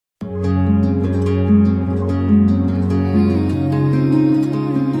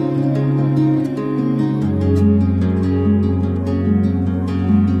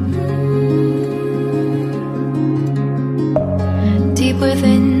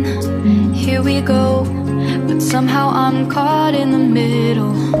here we go, but somehow I'm caught in the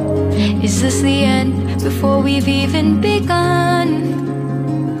middle. Is this the end before we've even begun?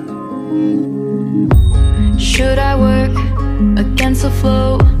 Should I work against the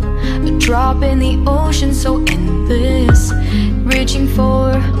flow? A drop in the ocean so endless, reaching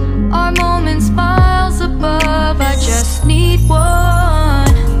for our moments miles above. I just need one,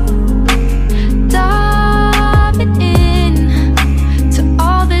 diving in to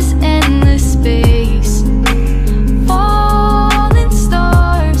all this endless space, falling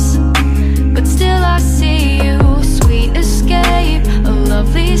stars, but still I see you. Sweet escape, a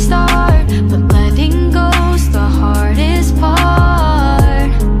lovely start, but letting go's the hardest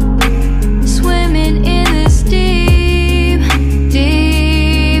part. Swimming in this deep,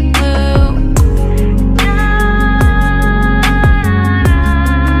 deep blue.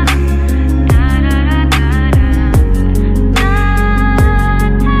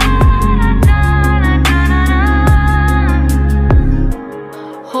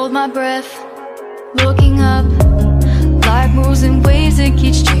 Hold my breath, looking up. Life moves in waves, it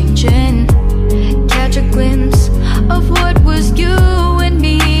keeps changing. Catch a glimpse of what was you and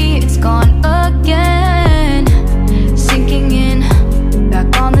me. It's gone again, sinking in,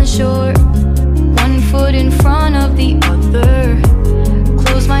 back on the shore. One foot in front of the other.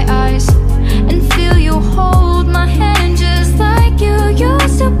 Close my eyes and feel you hold my hand just like you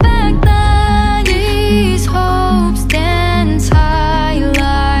used to back then. These hopes dance high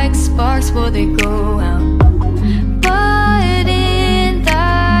like sparks before they go out. But in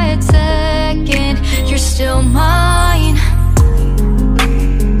that second, you're still mine.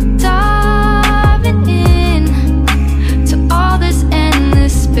 Diving in to all this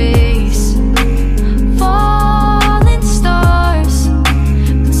endless space, falling stars,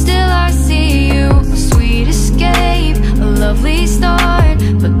 but still I see you. Sweet escape, a lovely start,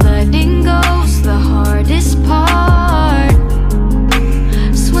 but letting go's the hardest part.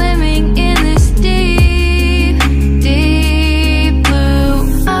 Swimming in this deep, deep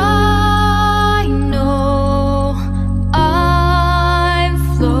blue. I know I'm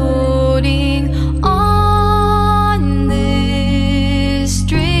floating on this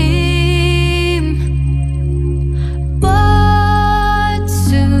dream, but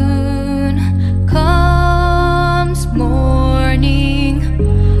soon comes morning.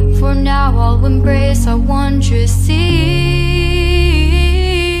 For now I'll embrace our wondrous sea.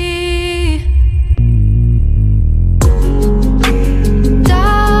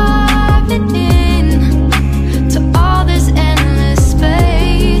 Diving in to all this endless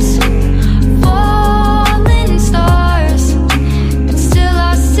space, falling stars, but still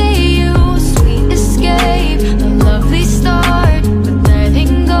I see you. Sweet escape, a lovely start, but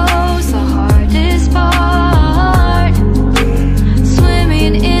letting go's the hardest part.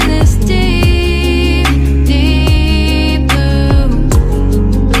 Swimming in this deep, deep blue.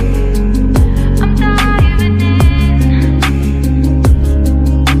 I'm diving in.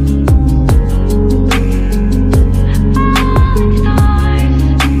 Falling stars,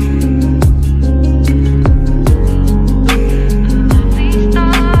 lovely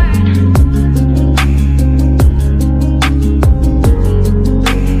start.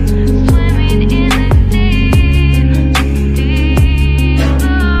 Swimming in this deep, deep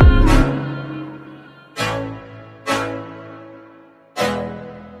blue.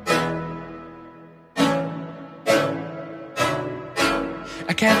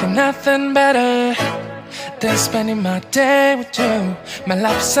 I can't think nothing better than spending my day with you. My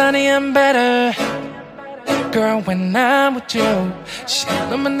life is sunny and better, girl, when I'm with you. She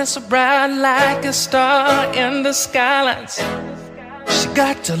illuminates so bright like a star in the skylines. She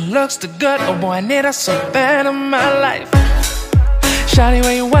got the looks, the good, oh boy, I need her so bad in my life. Shawty,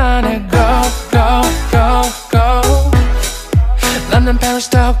 where you wanna go, go, go, go? London, Paris,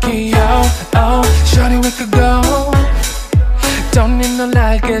 Tokyo, oh, shawty, we could go. Don't need no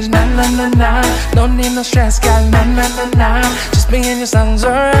luggage, nah, nah, nah, nah. Don't need no stress, girl, nah, nah, nah, nah. Just me and you sounds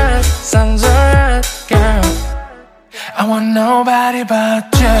alright, girl. I want nobody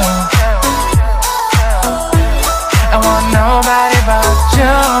but you. I want nobody but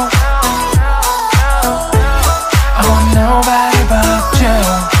you. I want nobody but you.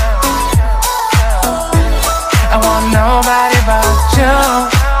 I want nobody but you.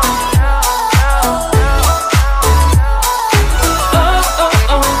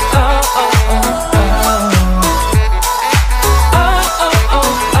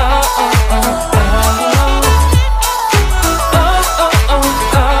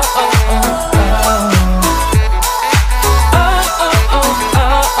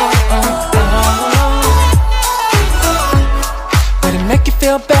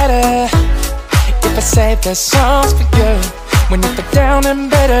 Feel better They say there's songs for you when you feel down and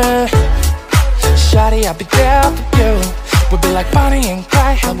bitter. Shawty, I'll be there for you. We'll be like Bonnie and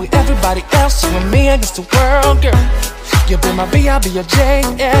Clyde, how with everybody else, you and me against the world, girl. You'll be my B, I'll be your J,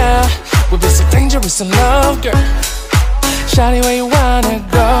 yeah. We'll be so dangerous in love, girl. Shawty, where you wanna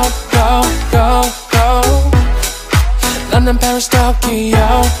go, go, go, go? London, Paris, Tokyo,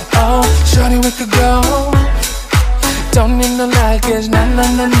 oh. Shawty, we could go. Don't need no luggage, nah,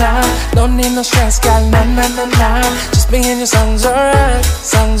 nah, nah, nah. Don't need no stress, got nah, nah, nah, nah. Just me and your sounds alright,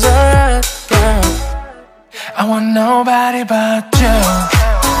 girl. I want nobody but you.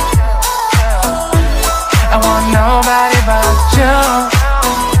 I want nobody but you.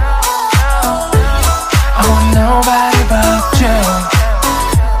 I want nobody but you.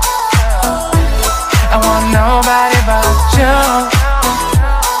 I want nobody but you.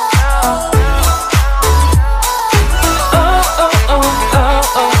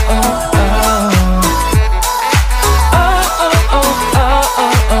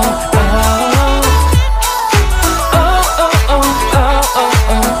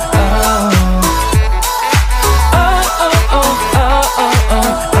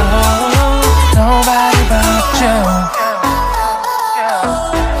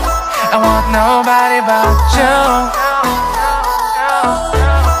 Nobody but you.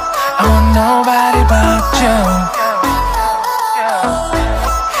 I want nobody but you.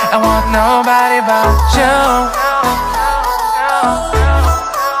 I want nobody but you.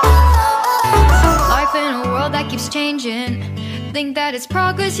 Life in a world that keeps changing. Think that it's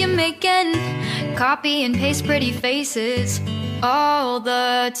progress you're making. Copy and paste pretty faces all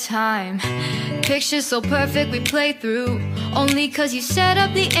the time. Pictures so perfect we play through, only cause you set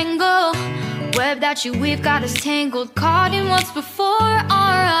up the angle. Web that you weave got us tangled, caught in what's before our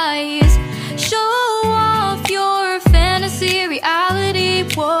eyes. Show off your fantasy reality,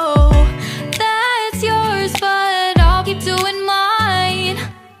 whoa. That's yours, but I'll keep doing mine.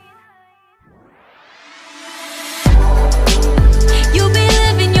 You'll be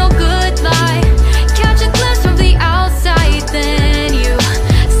living your good life. Catch a glimpse from the outside, then you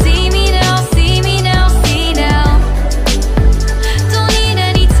see me now, see me now, see now. Don't need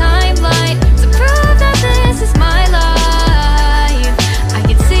any timeline to prove that this is my life. I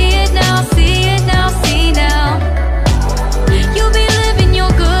can see it now, see it now, see now. You'll be living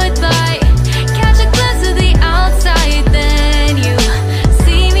your good life. Catch a glimpse of the outside, then you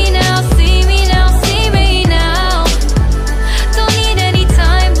see me now, see me now, see me now. Don't need any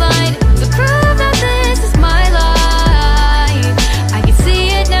timeline to prove that this is my life. I can see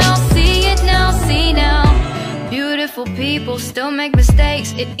it now, see it now, see now. Beautiful people still make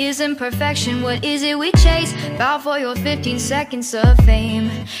mistakes. It isn't perfection, what is it we chase? Bow for your 15 seconds of fame.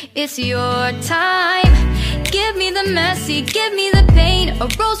 It's your time. Give me the messy, give me the pain. A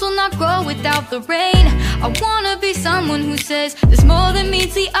rose will not grow without the rain. I wanna be someone who says there's more than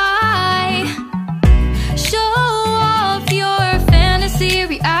meets the eye. Show off your fantasy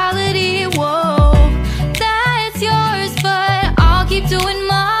reality, whoa. That's yours, but I'll keep doing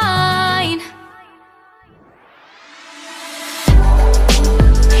mine.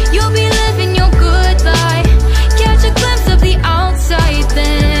 You'll be living your good life. Catch a glimpse of the outside,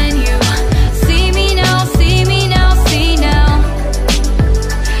 then you see me now, see me now, see now.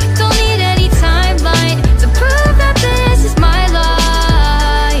 Don't need any timeline to prove that this is my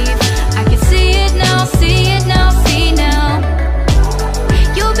life. I can see it now, see it now, see now.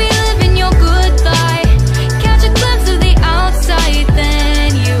 You'll be living your good life. Catch a glimpse of the outside,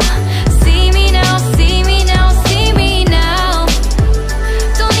 then you see me now, see me now, see me now.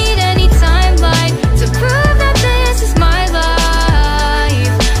 Don't need any timeline to prove that this is my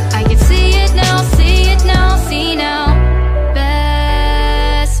life. I can see it now, see it now, see now.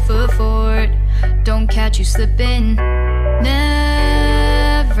 Best foot forward, don't catch you slipping.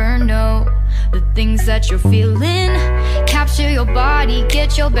 Never know the things that you're feeling. Capture your body,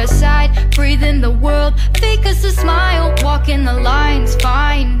 get your best side. Breathe in the world, fake us a smile. Walk in the lines,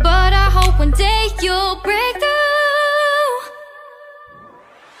 fine, but I hope one day you'll break through.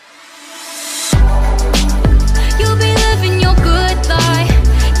 You'll be living your good life.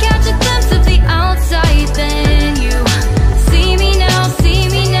 Catch a glimpse of the outside, then you see me now, see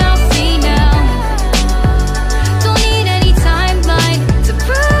me now, see now. Don't need any timeline to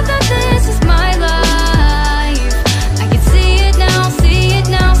prove that this is my life. I can see it now,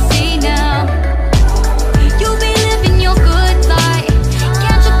 see now. You'll be living your good life.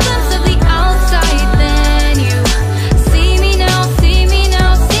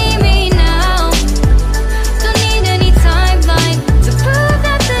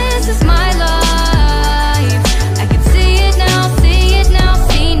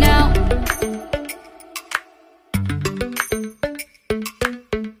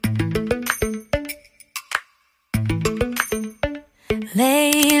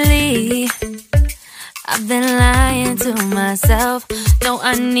 myself. No,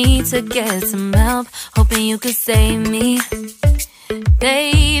 I need to get some help. Hoping you could save me,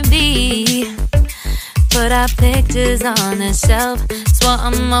 baby. Put our pictures on the shelf. Swore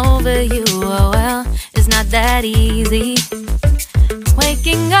I'm over you, oh well, it's not that easy.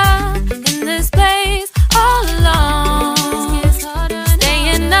 Waking up in this place all alone,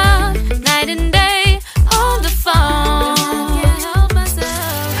 staying up night and day on the phone.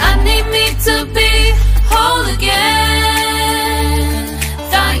 I need me to be whole again.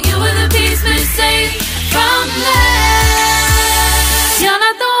 Thought you were the piece missing from last. You're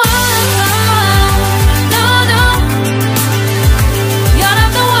not the one.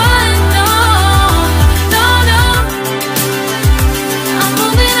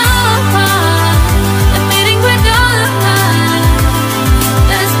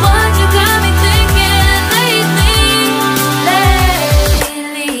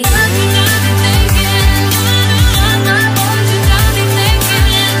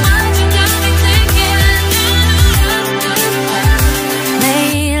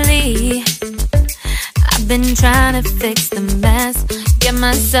 Been trying to fix the mess, get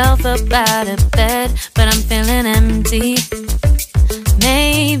myself up out of bed, but I'm feeling empty.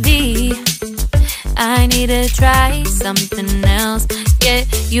 Maybe I need to try something else. Get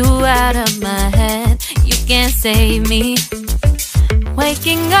you out of my head, you can't save me.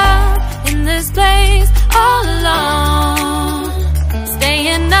 Waking up in this place all alone,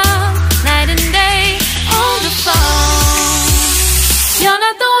 staying up night and day on the phone. You're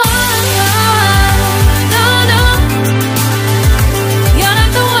not the one.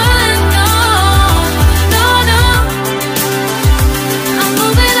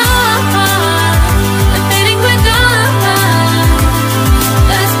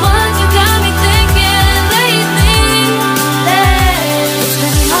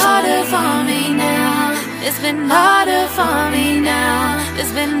 It's been harder for me now.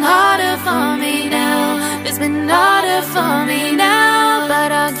 It's been harder for me now. It's been harder for me now.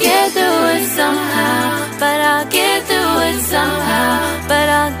 But I'll get through it somehow. But I'll get through it somehow. But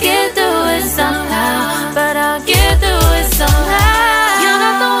I'll get through it somehow. But I'll get through it somehow. You're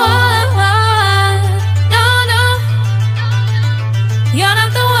not the one. No, no. You're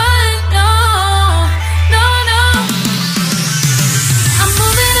not the one. No, no, no. I'm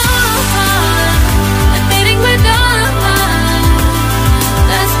moving on.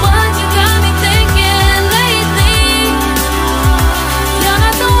 That's what you got me thinking lately. You're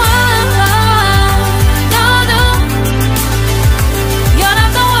not the one. No, no. You're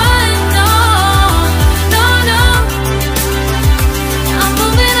not the one. No, no, no. I'm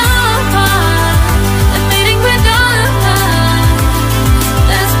moving on. Admitting we're done.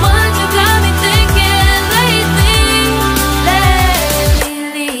 That's what you got me thinking lately.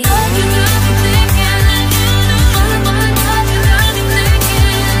 What you got me thinking.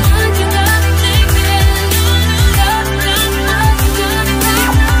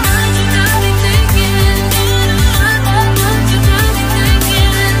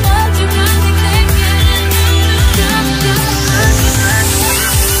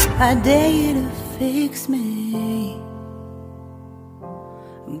 I dare you to fix me.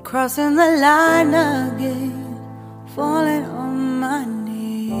 I'm crossing the line again, falling on my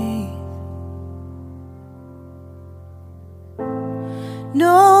knees.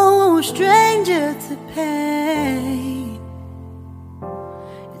 No stranger to pain,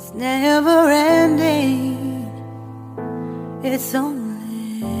 it's never ending, it's only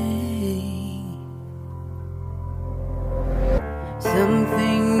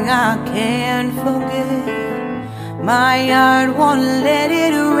something I can't forget. My heart won't let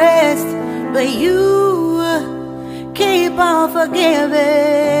it rest, but you keep on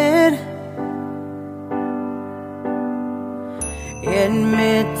forgiving.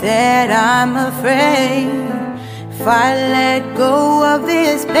 Admit that I'm afraid. If I let go of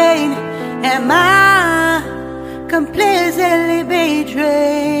this pain, am I completely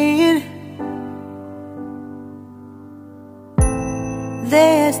betrayed?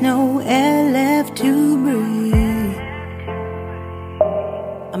 There's no air left to breathe.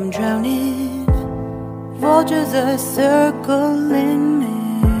 I'm drowning, vultures are circling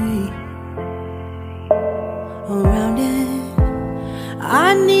me. Around it,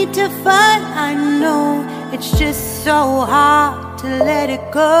 I need to fight. I know it's just so hard to let it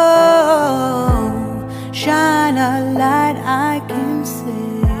go. Shine a light I can see.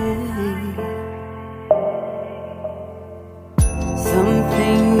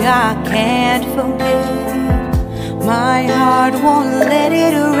 Something I can't forget. My heart won't let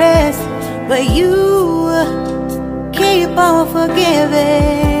it rest, but you keep on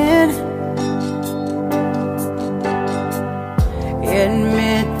forgiving.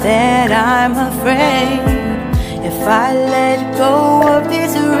 that I'm afraid if I let go of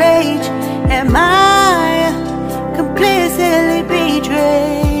this rage, am I complicitly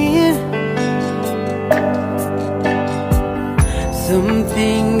betrayed?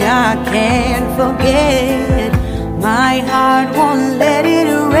 Something I can't forget, my heart won't let it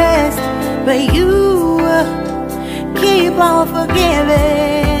rest, but you keep on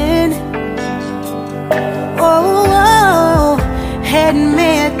forgiving. Oh,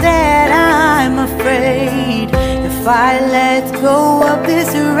 admit that I'm afraid if I let go of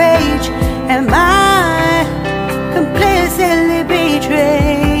this rage, am I complicitly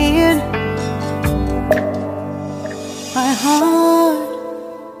betrayed? My heart,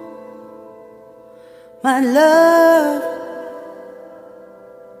 my love,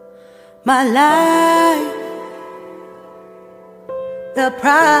 my life, the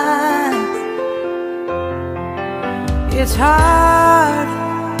price. It's hard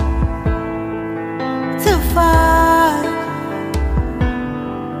to fight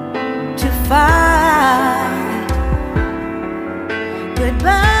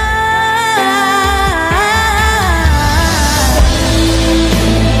goodbye.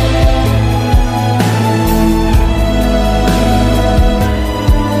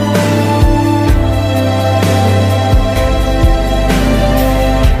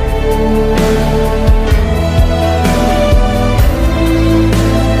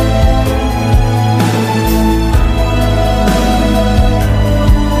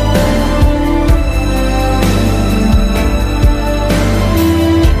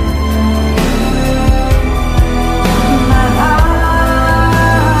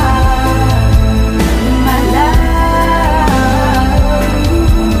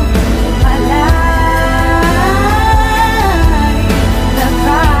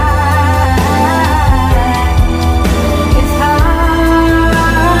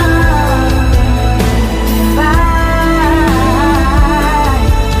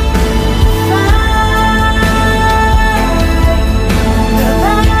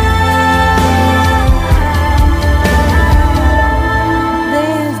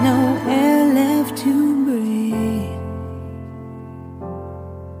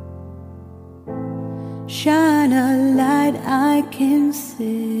 Shine a light I can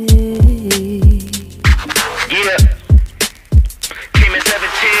see. Yeah, came at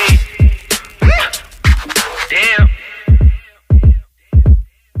 17. Damn.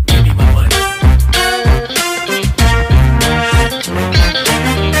 Give me my money.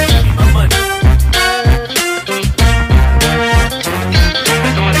 Give me my money.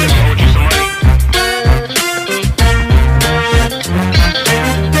 Somebody just owed you some money.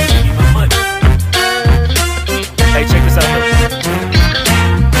 Give me my money. Hey, check this out though.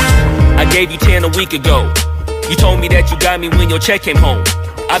 I gave you 10 a week ago. You told me that you got me when your check came home.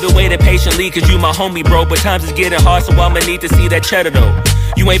 I've been waiting patiently cause you my homie, bro. But times is getting hard, so I'ma need to see that cheddar though.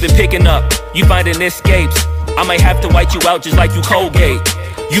 You ain't been picking up, you finding escapes. I might have to white you out just like you Colgate.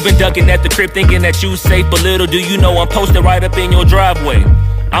 You been ducking at the crib thinking that you safe, but little do you know I'm posted right up in your driveway.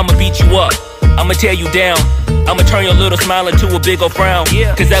 I'ma beat you up, I'ma tear you down. I'ma turn your little smile into a big ol' frown.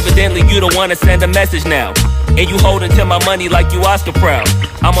 Cause evidently you don't wanna send a message now. And you holding to my money like you Oscar proud.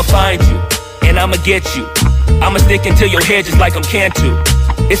 I'ma find you, and I'ma get you. I'ma stick into your head just like I'm Cantu.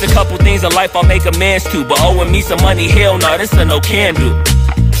 It's a couple things in life I'll make amends to, but owing me some money, hell no, this a no can do.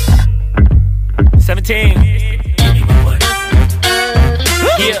 17. Give me my money.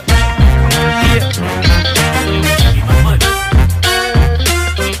 Yeah. Yeah. Give me my money.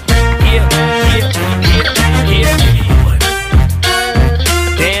 Yeah. Yeah. Yeah. Yeah. Give me my money.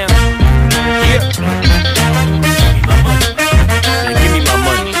 Damn. Yeah. Give me my money. Now give me my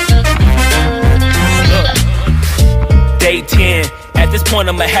money. Look. Day 10. At this point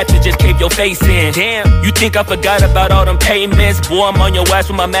I'ma have to just cave your face in. Damn, you think I forgot about all them payments? Boy, I'm on your ass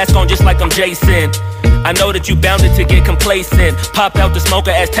with my mask on just like I'm Jason. I know that you bounded to get complacent. Pop out the smoker,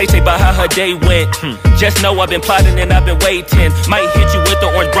 ask Tay-Tay about how her day went. Just know I've been plotting and I've been waiting. Might hit you with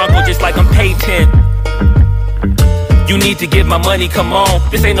the orange Bronco just like I'm Peyton. You need to get my money, come on.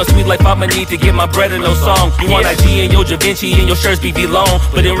 This ain't no sweet life, I'ma need to get my bread and no song. You want IG and your Da Vinci and your shirts BB long,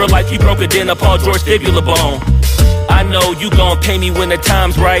 but in real life you broke it in a Paul George fibula bone. I know you gon' pay me when the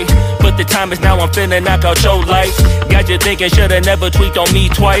time's right, but the time is now, I'm finna knock out your lights. Got you thinking shoulda never tweaked on me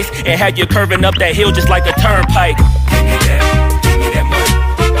twice, and had you curving up that hill just like a turnpike. Give me that money.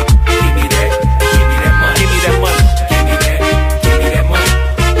 Give me that, give me that money. Give me that money. Give me that, give me that money.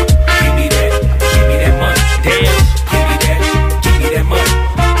 Give me that, give me that money. Damn. Give me that, give me that money.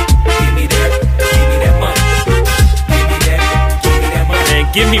 Give me that, give me that money. Give me that, give me that money. Man,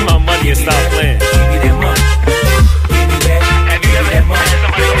 give me my money and stop playing. Give me that money. Have you ever had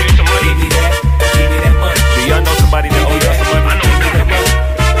somebody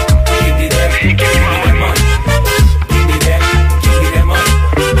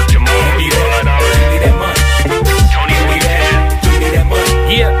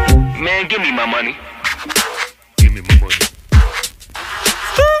my money. Give me my money.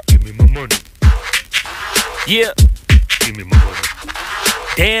 Give me my money. Yeah. Give me my money.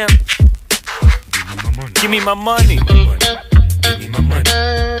 Damn. Give me my money. Give me my money. Give me my money.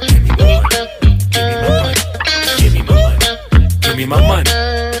 Give me my money. Give me my money. Give me my money. Give me my money.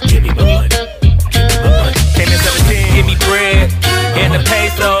 Give me my money. Give me my money. Came in 17. Give me bread and the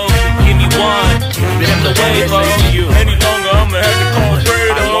peso. Give me one. Then I'm the wave of you. Any longer, I'ma have to call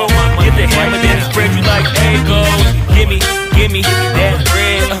Fredo. Get the hammer, then spread you like Egos. Give me that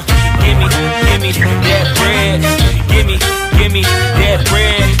bread. Give me that bread. Give me that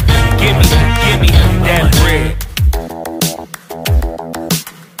bread. Give me that bread.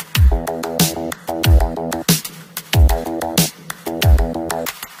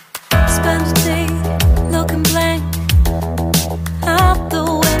 Spend a day looking blank out the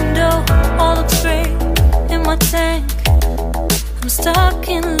window, all looks great in my tank. I'm stuck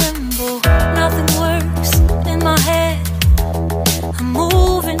in limbo, nothing works in my head. I'm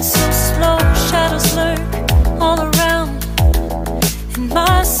moving so slow, shadows lurk all around. In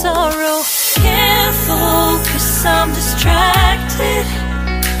my sorrow, can't focus, I'm distracted,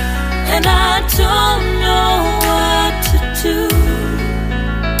 and I don't